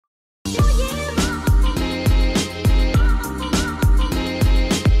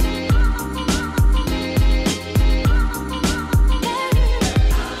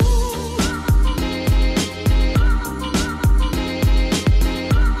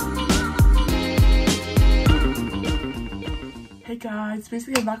Hey guys,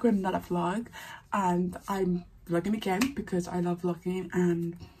 basically I'm back with another vlog, and I'm vlogging again because I love vlogging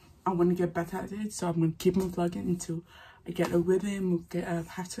and I want to get better at it. So I'm going to keep on vlogging until I get a rhythm or get a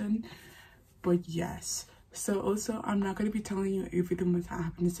pattern. But yes, so also I'm not going to be telling you everything that's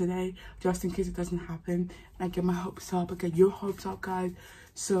happening today, just in case it doesn't happen. And I get my hopes up, I get your hopes up, guys.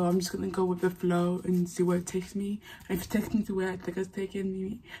 So I'm just going to go with the flow and see where it takes me. And if it takes me to where I think it's taking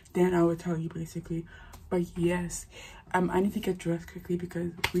me, then I will tell you basically. But yes, I need to get dressed quickly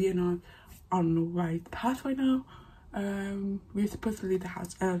because we are not on the right path right now. We're supposed to leave the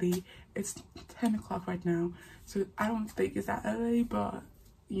house early. It's 10 o'clock right now, so I don't think it's that early, but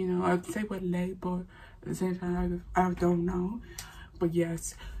you know, I'd say we're late, but at the same time I don't know. But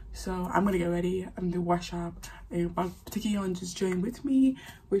yes, so I'm gonna get ready. I'm gonna wash up, and I'm taking on just join with me,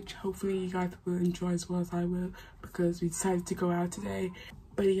 which hopefully you guys will enjoy as well as I will, because we decided to go out today.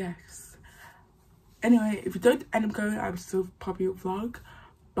 But yes, anyway, if you don't end up going, I will still probably vlog,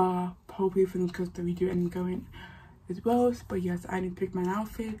 but hopefully fingers crossed that we do end up going as well. But yes, I need to pick my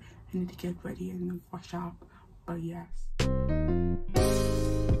outfit, I need to get ready and wash up. But yes.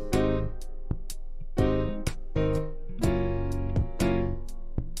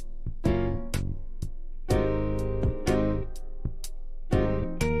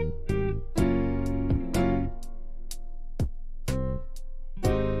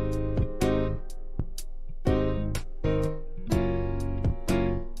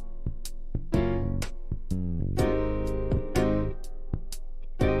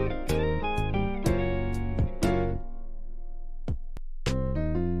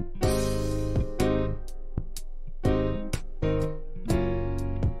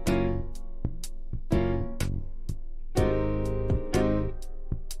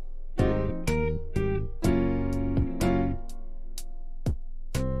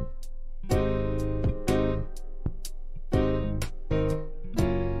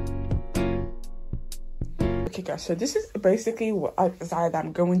 Okay guys, so this is basically what I decided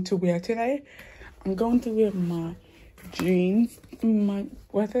I'm going to wear today. I'm going to wear my jeans.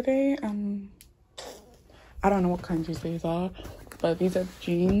 What are they? I don't know what kind of jeans these are, but these are the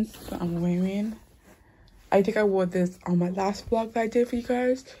jeans that I'm wearing. I think I wore this on my last vlog that I did for you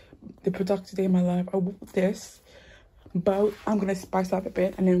guys, the productive day of my life. I wore this, but I'm gonna spice up a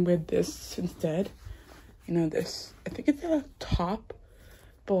bit and then wear this instead. You know, this, I think it's a top,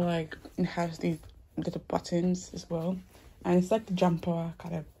 but like it has these little buttons as well, and it's like the jumper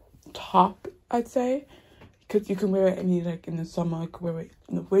kind of top, I'd say, because you can wear it like in the summer, you can wear it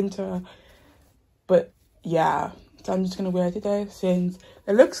in the winter. But yeah, so I'm just gonna wear it today since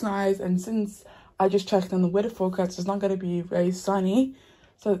it looks nice, and since I just checked on the weather forecast, it's not gonna be very sunny,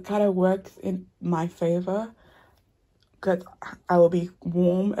 so it kind of works in my favor because I will be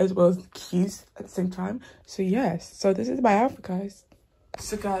warm as well as cute at the same time. So yes, so this is my outfit, guys.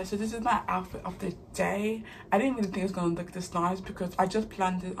 So guys, so this is my outfit of the day. I didn't really think it was gonna look this nice because I just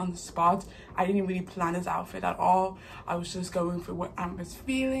planned it on the spot. I didn't really plan this outfit at all. I was just going for what I was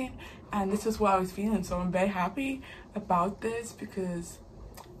feeling, and this is what I was feeling. So I'm very happy about this because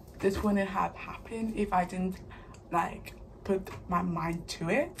this wouldn't have happened if I didn't like put my mind to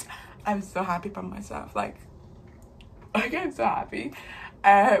it. I'm so happy by myself. Like, I get so happy.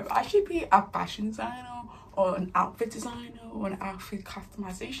 I should be a fashion designer or an outfit designer or an outfit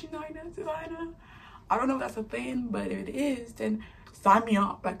customization designer. I don't know if that's a thing, but if it is, then sign me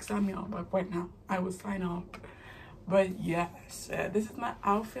up. Like, sign me up. Like, right now, I will sign up. But yes, this is my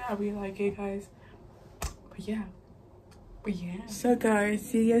outfit. I really like it, guys. But yeah. So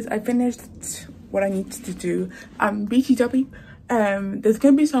guys, yes, I finished what I needed to do. BTW. There's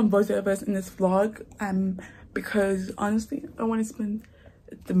gonna be some voiceovers in this vlog. Because honestly, I want to spend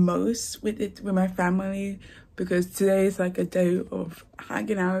the most with my family, because today is like a day of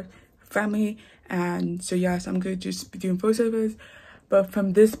hanging out, family. And so yes, I'm gonna just be doing voiceovers, but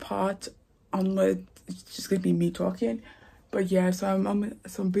from this part onward it's just gonna be me talking. But yeah, so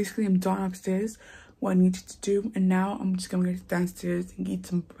I'm basically done upstairs what I needed to do, and now I'm just gonna go downstairs and eat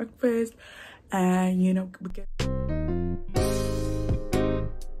some breakfast, and you know, we get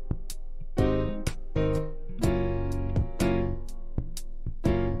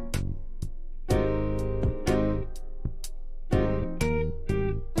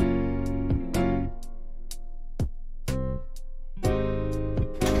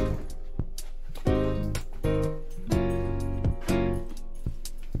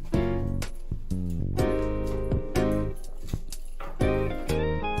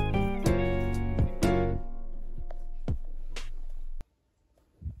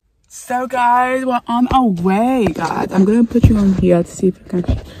So guys, we're on our way, guys. I'm gonna put you on here to see if I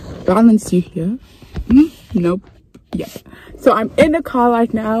can balance you here. Nope. Yeah, so I'm in the car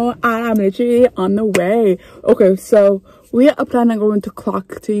right now and I'm literally on the way. Okay, so we are planning on going to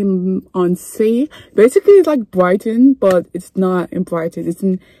Clarkton-on-sea. Basically it's like Brighton, but it's not in Brighton, it's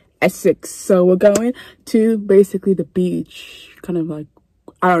in Essex. So we're going to basically the beach, kind of like,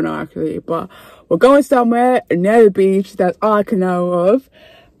 I don't know actually, but we're going somewhere near the beach. That's all I can know of.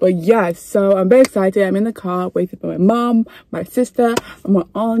 But yeah, so I'm very excited. I'm in the car waiting for my mom, my sister, and we're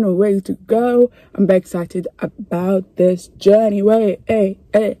on our way to go. I'm very excited about this journey. Wait, hey.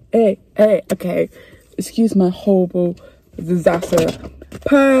 Okay, excuse my horrible disaster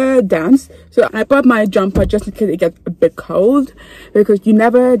per dance. So I bought my jumper just in case it gets a bit cold, because you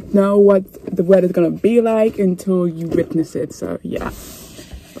never know what the weather's gonna be like until you witness it. So yeah,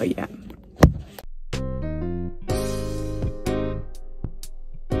 but yeah.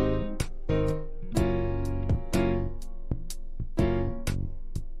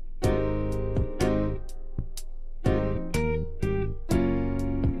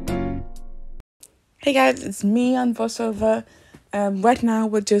 Hey guys, it's me on voiceover. Right now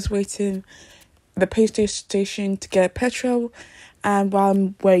we're just waiting the petrol station to get petrol, and while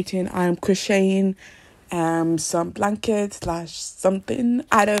I'm waiting I'm crocheting some blankets / something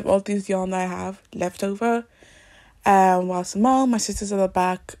out of all these yarn that I have left over. Whilst mom, my sister's at the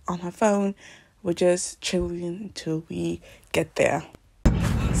back on her phone, we're just chilling until we get there.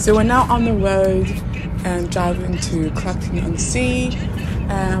 So we're now on the road and driving to Clacton-on-sea.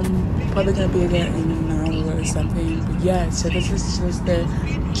 Probably gonna be there in an hour or something. But yeah, so this is just the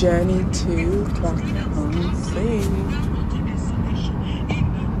journey to Clarkton-on-sea.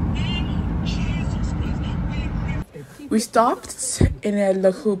 We stopped in a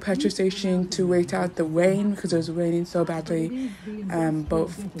local petrol station to wait out the rain because it was raining so badly. But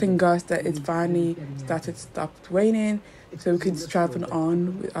thank God that it finally stopped raining, so we could travel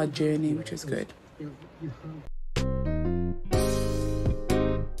on with our journey, which is good.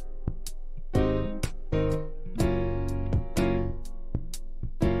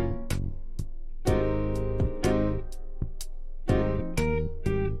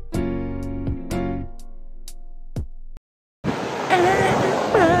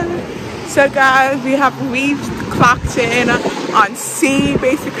 So guys, we have reached Clarkton-on-sea.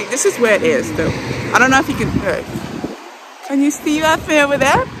 Basically, this is where it is though. I don't know if you can you see that thing over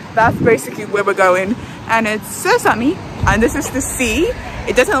there? That's basically where we're going. And it's so sunny. And this is the sea.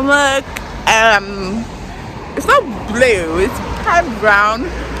 It doesn't look, it's not blue, it's kind of brown.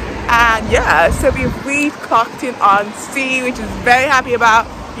 And yeah, so we've reached Clarkton-on-sea, which is very happy about.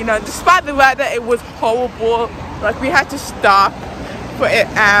 You know, despite the weather, it was horrible. Like we had to stop for it.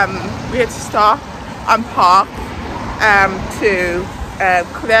 We had to stop and park to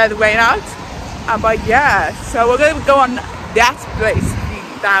clear the rain out. But yeah, so we're gonna go on that place,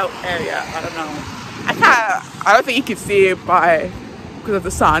 that area. I don't know. I don't think you can see it because of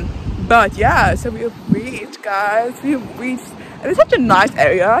the sun. But yeah, so we have reached, guys. We have reached, and it's such a nice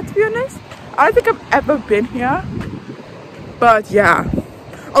area, to be honest. I don't think I've ever been here. But yeah,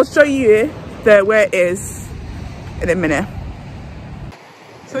 I'll show you where it is in a minute.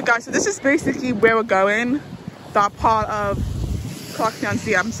 So guys, so this is basically where we're going. That part of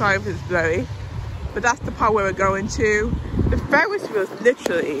Clarkton-on-sea. I'm sorry if it's blurry, but that's the part where we're going to. The Ferris wheel is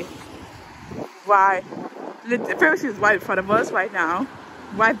literally right. The Ferris wheel is right in front of us right now,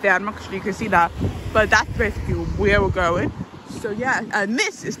 right there. I'm not sure you can see that, but that's basically where we're going. So yeah, and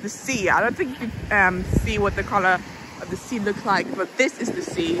this is the sea. I don't think you can see what the color of the sea looks like, but this is the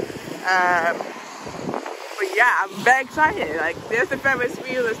sea. But yeah, I'm very excited. Like, there's the Ferris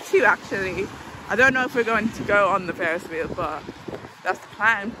wheel. There's two actually. I don't know if we're going to go on the Ferris wheel, but that's the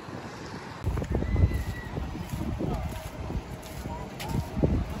plan.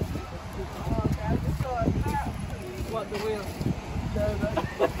 What, the wheel?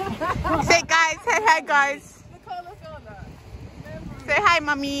 Say guys, say hi guys. Say hi,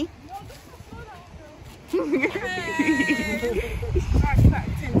 mommy.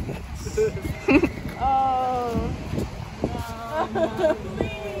 Oh.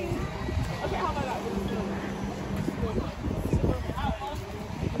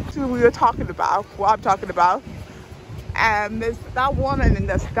 So we were talking about what I'm talking about. There's that one and then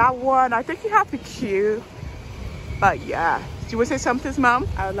there's that one. I think you have to queue. But yeah. Do you want to say something, Mom?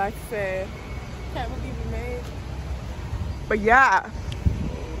 I would like to say, can't believe we made. But yeah.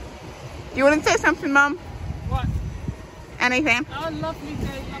 Do you want to say something, Mom? What? Anything? Oh, lovely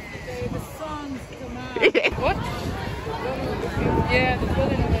day, the sun's come out. What? Yeah, the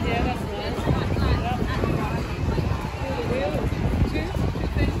building over here, that's nice. Yeah. Two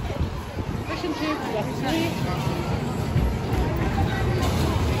things. Fish and chips, that's three.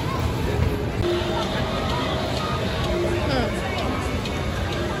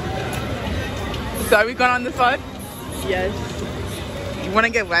 So are we going on the flood? Yes. You want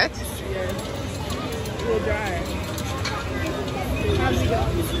to get wet? Yes. We'll dry. How's it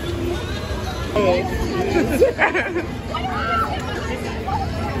going?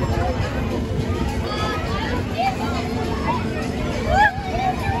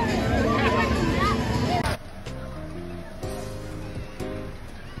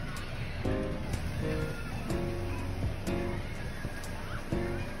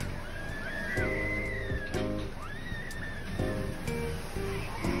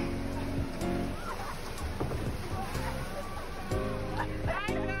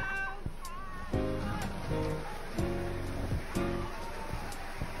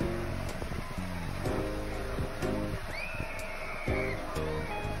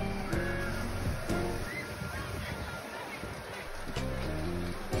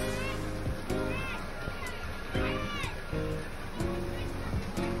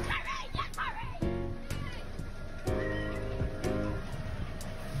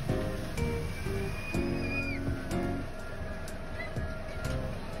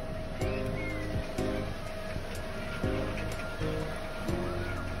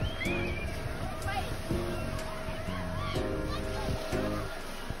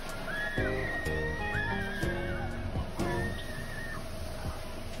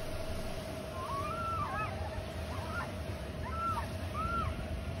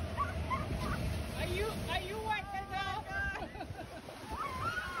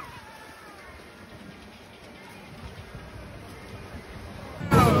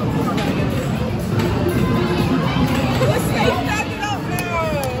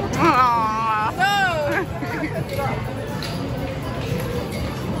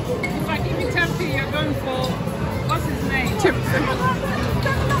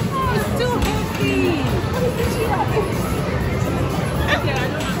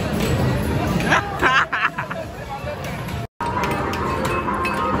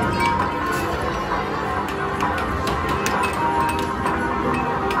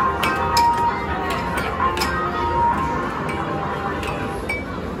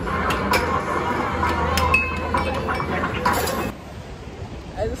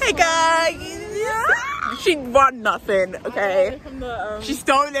 Hey guys! She won nothing, okay? She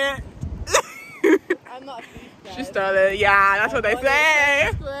stole it. I'm not a thief, guys. She stole it, yeah, that's what they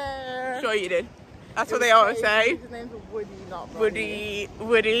say. Sure you did. That's what they always say. His name's Woody, not Woody.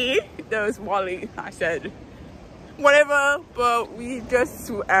 Woody. That was Wally, I said. Whatever, but we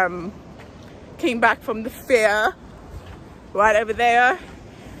just came back from the fair right over there.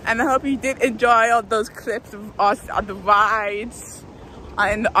 And I hope you did enjoy all those clips of us on the rides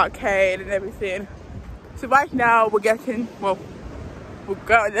in the arcade and everything. So right now we're getting, well, we're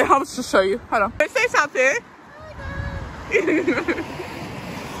going, I'll just show you. Hold on. Say something. There's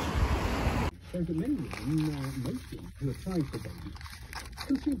a many of them, mostly, who are trying for babies.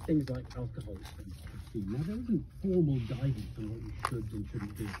 Consume things like alcohol and caffeine. Now, there isn't formal guidance on what you should and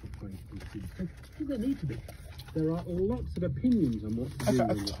shouldn't do for trying to conceive, so there need to be. There are lots of opinions on what to do. I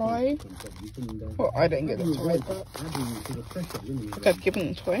got a toy. Well, I didn't get a toy, but I got given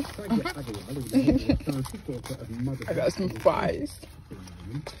a toy. I got some fries.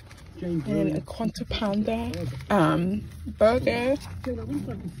 And a Quantum Panda burger.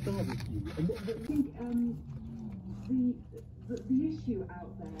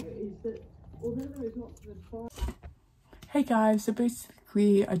 Hey guys, so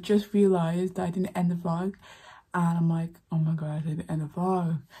basically I just realized that I didn't end the vlog, and I'm like, oh my god, I didn't end the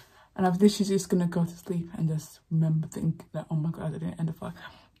vlog. And I was literally just gonna go to sleep and just think that, oh my god, I didn't end the vlog.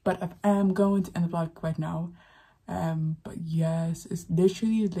 But I am going to end the vlog right now. But yes, it's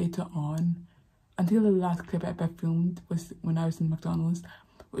literally later on. Until the last clip I ever filmed was when I was in McDonald's,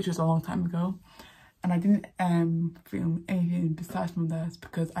 which was a long time ago. And I didn't film anything besides from this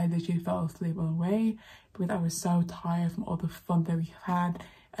because I literally fell asleep on the way because I was so tired from all the fun that we had.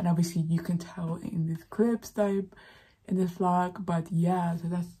 And obviously you can tell in these clips in this vlog. But yeah, so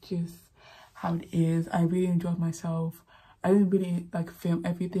that's just how it is. I really enjoyed myself. I didn't really like film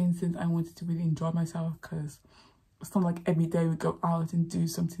everything since I wanted to really enjoy myself, because it's not like every day we go out and do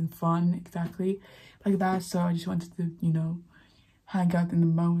something fun exactly like that. So I just wanted to, you know, hang out in the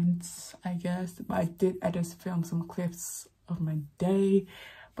moments, I guess. But I did just film some clips of my day.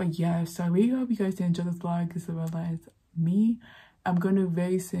 But yeah, so I really hope you guys did enjoy this vlog as well as me. I'm going to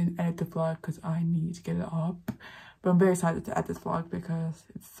very soon edit the vlog because I need to get it up. But I'm very excited to edit this vlog because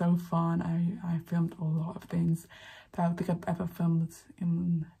it's so fun. I filmed a lot of things that I don't think I've ever filmed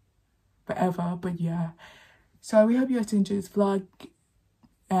in forever. But yeah, so I really hope you guys enjoyed this vlog.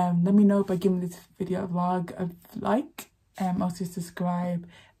 Let me know by giving this video a vlog a like. Also subscribe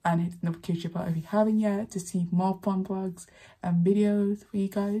and hit the notification bell if you haven't yet to see more fun vlogs and videos for you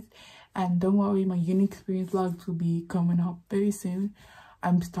guys. And don't worry, my uni experience vlogs will be coming up very soon.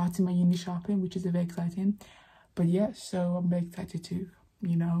 I'm starting my uni shopping, which is very exciting. But yeah, so I'm very excited to,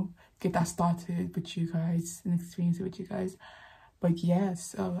 you know, get that started with you guys and experience it with you guys. But yeah,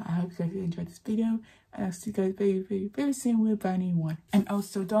 so I hope you guys enjoyed this video, and I'll see you guys very soon with a brand new one. And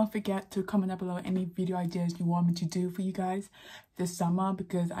also don't forget to comment down below any video ideas you want me to do for you guys this summer,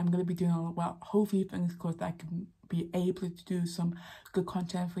 because I'm going to be doing hopefully fingers crossed that I can be able to do some good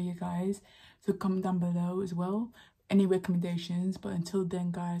content for you guys. So comment down below as well any recommendations. But until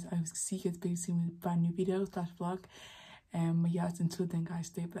then guys, I will see you guys very soon with a brand new video / vlog. But yes, until then guys,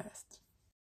 stay blessed.